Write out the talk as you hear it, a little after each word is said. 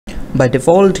By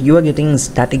default, you are getting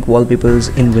static wallpapers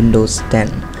in Windows 10.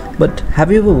 But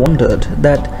have you ever wondered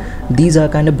that these are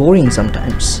kind of boring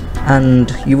sometimes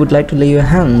and you would like to lay your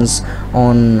hands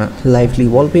on lively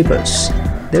wallpapers?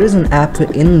 There is an app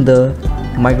in the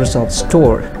Microsoft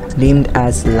Store named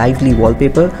as Lively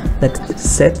Wallpaper that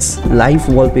sets live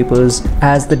wallpapers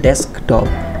as the desktop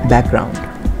background.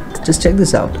 Just check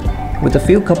this out. With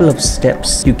a couple of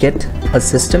steps, you get a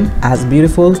system as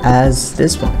beautiful as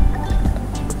this one.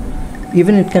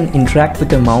 Even it can interact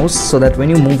with your mouse so that when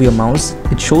you move your mouse,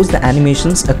 it shows the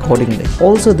animations accordingly.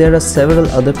 Also, there are several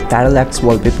other parallax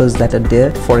wallpapers that are there.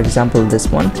 For example, this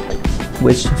one,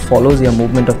 which follows your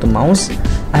movement of the mouse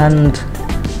and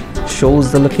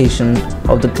shows the location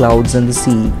of the clouds and the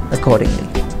sea accordingly.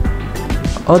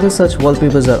 Other such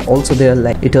wallpapers are also there,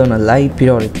 like Eternal Light,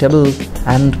 Periodic Table,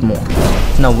 and more.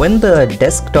 Now, when the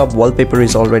desktop wallpaper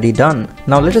is already done,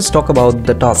 now let us talk about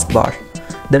the taskbar.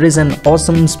 There is an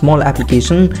awesome small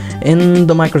application in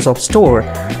the Microsoft Store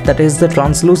that is the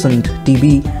Translucent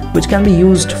TB, which can be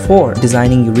used for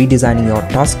redesigning your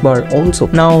taskbar also.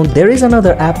 Now there is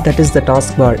another app that is the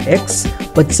Taskbar X,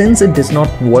 but since it does not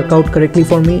work out correctly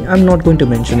for me, I'm not going to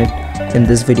mention it in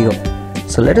this video.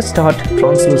 So let us start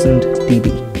Translucent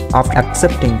TB. After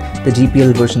accepting the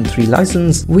GPL version 3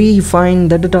 license, we find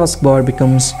that the taskbar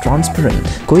becomes transparent.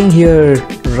 Going here,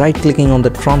 right clicking on the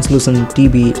translucent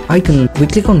TB icon, we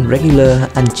click on regular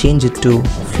and change it to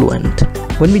fluent.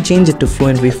 When we change it to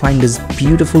fluent, we find this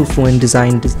beautiful fluent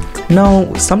design.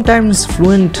 Now sometimes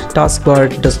fluent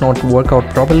taskbar does not work out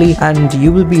properly and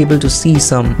you will be able to see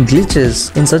some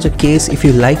glitches. In such a case, if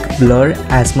you like blur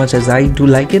as much as I do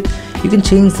like it, you can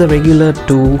change the regular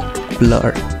to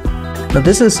blur. Now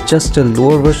this is just a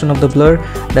lower version of the blur,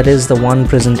 that is the one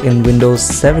present in Windows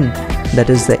 7, that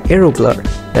is the arrow blur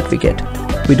that we get.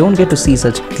 We don't get to see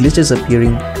such glitches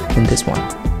appearing in this one.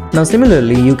 Now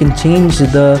similarly, you can change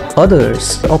the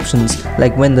others options,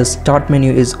 like when the start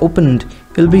menu is opened,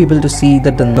 you'll be able to see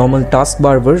that the normal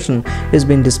taskbar version is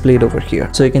being displayed over here.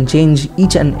 So you can change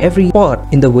each and every part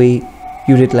in the way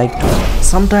you would like to.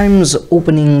 Sometimes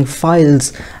opening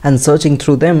files and searching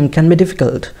through them can be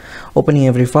difficult. Opening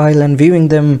every file and viewing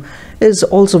them is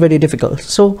also very difficult.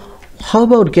 So how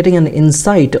about getting an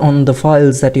insight on the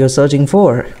files that you're searching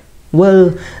for?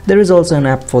 Well, there is also an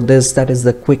app for this, that is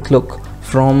the QuickLook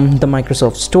from the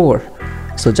Microsoft Store.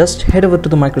 So just head over to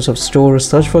the Microsoft Store,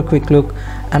 search for QuickLook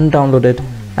and download it.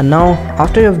 And now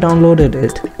after you have downloaded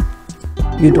it,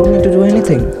 you don't need to do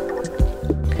anything.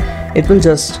 It will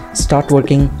just start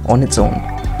working on its own.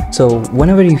 So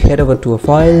whenever you head over to a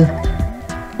file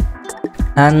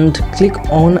and click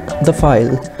on the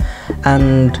file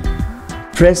and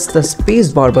press the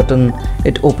spacebar button,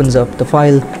 it opens up the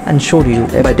file and shows you.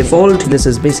 By default, this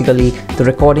is basically the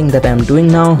recording that I'm doing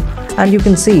now, and you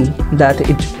can see that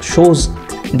it shows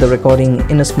the recording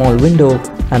in a small window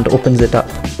and opens it up,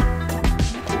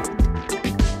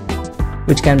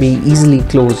 which can be easily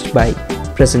closed by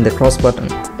pressing the cross button.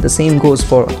 The same goes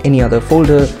for any other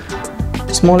folder,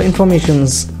 small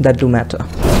informations that do matter.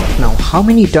 Now, how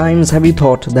many times have you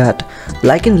thought that,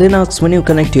 like in Linux, when you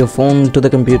connect your phone to the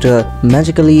computer,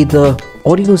 magically the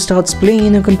audio starts playing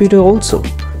in your computer also?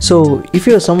 So if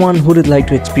you're someone who would like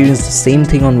to experience the same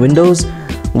thing on Windows,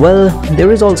 well,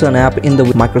 there is also an app in the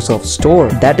Microsoft Store,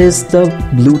 that is the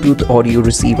Bluetooth audio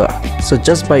receiver. So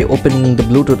just by opening the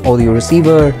Bluetooth audio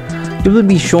receiver, you will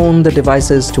be shown the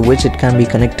devices to which it can be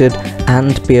connected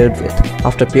and paired with.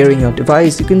 After pairing your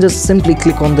device, you can just simply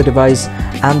click on the device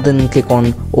and then click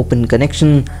on Open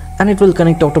Connection, and it will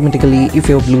connect automatically if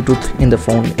your Bluetooth in the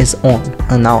phone is on.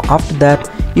 And now after that,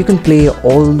 you can play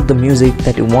all the music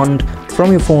that you want from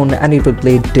your phone and it will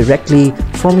play directly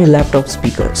from your laptop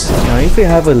speakers. Now if you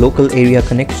have a local area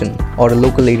connection or a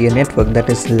local area network, that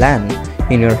is LAN,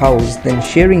 in your house, then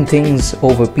sharing things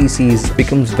over PCs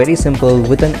becomes very simple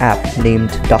with an app named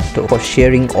Ducto for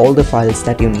sharing all the files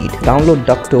that you need. Download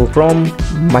Ducto from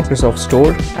Microsoft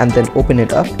Store and then open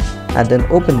it up, and then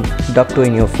open Ducto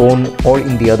in your phone or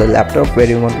in the other laptop where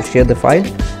you want to share the file,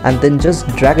 and then just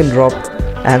drag and drop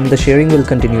and the sharing will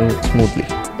continue smoothly.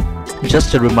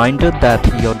 Just a reminder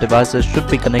that your devices should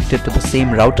be connected to the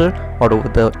same router or over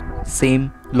the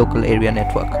same local area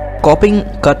network. Copying,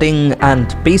 cutting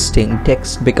and pasting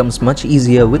text becomes much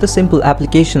easier with a simple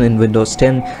application in Windows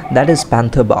 10, that is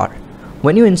Panther Bar.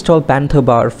 When you install Panther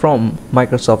Bar from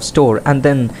Microsoft Store and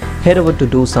then head over to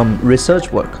do some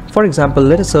research work, for example,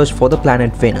 let us search for the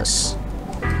planet Venus.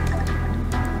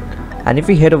 And if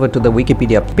we head over to the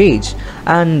Wikipedia page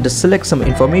and select some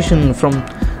information from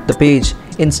the page,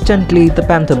 instantly the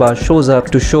Panther Bar shows up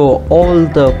to show all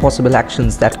the possible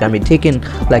actions that can be taken,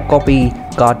 like copy,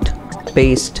 cut,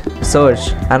 paste,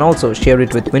 search, and also share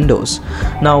it with Windows.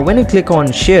 Now when you click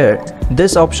on share,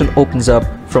 this option opens up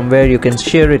from where you can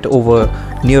share it over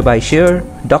Nearby Share,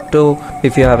 Doctor,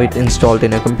 if you have it installed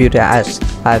in a computer as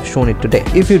I have shown it today.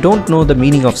 If you don't know the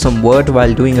meaning of some word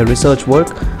while doing a research work,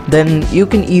 then you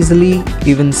can easily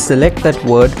even select that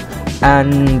word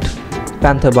and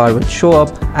Panther bar will show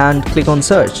up and click on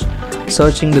search.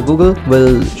 Searching the Google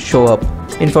will show up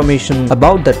information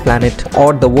about that planet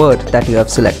or the word that you have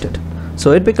selected.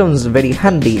 So it becomes very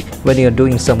handy when you're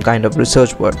doing some kind of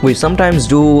research work. We sometimes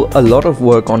do a lot of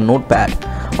work on Notepad.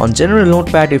 On general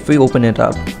Notepad, if we open it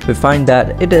up, we find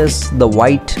that it is the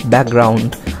white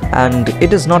background and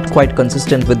it is not quite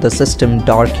consistent with the system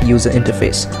dark user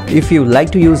interface. If you like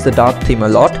to use the dark theme a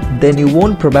lot, then you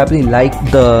won't probably like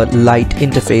the light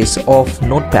interface of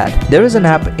Notepad. There is an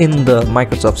app in the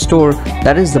Microsoft Store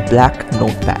that is the black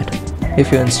Notepad.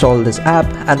 If you install this app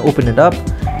and open it up,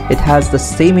 it has the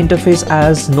same interface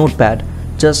as Notepad,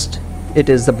 just it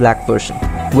is the black version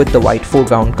with the white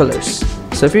foreground colors.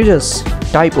 So if you just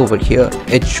type over here,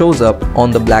 it shows up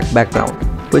on the black background,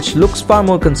 which looks far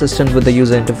more consistent with the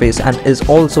user interface and is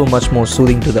also much more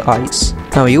soothing to the eyes.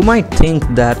 Now you might think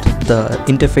that the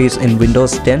interface in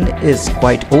Windows 10 is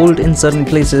quite old in certain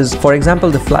places. For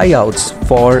example, the flyouts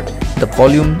for the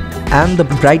volume and the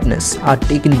brightness are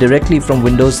taken directly from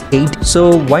Windows 8,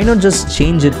 so why not just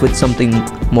change it with something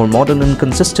more modern and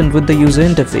consistent with the user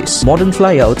interface? Modern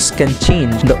flyouts can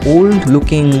change the old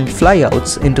looking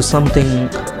flyouts into something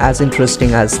as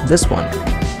interesting as this one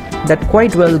that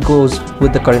quite well goes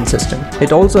with the current system.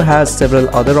 It also has several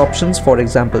other options. For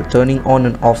example, turning on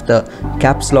and off the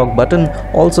caps lock button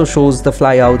also shows the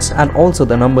flyouts, and also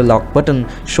the number lock button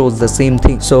shows the same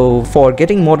thing. So for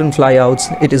getting modern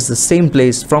flyouts, it is the same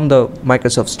place from the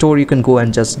Microsoft Store. You can go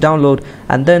and just download,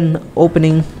 and then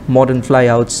opening modern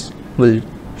flyouts will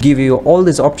give you all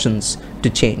these options to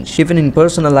change. Even in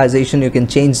personalization, you can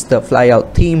change the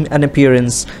flyout theme and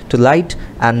appearance to light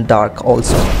and dark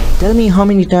also. Tell me how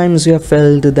many times you have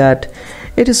felt that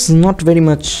it is not very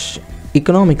much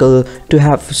economical to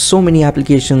have so many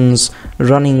applications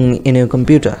running in your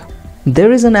computer.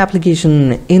 There is an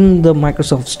application in the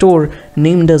Microsoft Store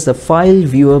named as the File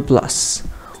Viewer Plus.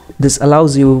 This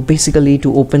allows you basically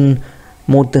to open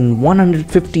more than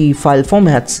 150 file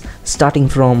formats, starting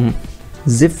from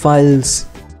zip files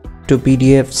to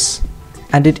PDFs,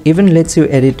 and it even lets you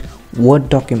edit Word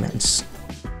documents.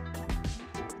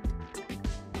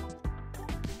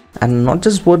 And not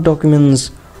just Word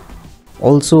documents,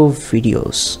 also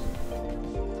videos.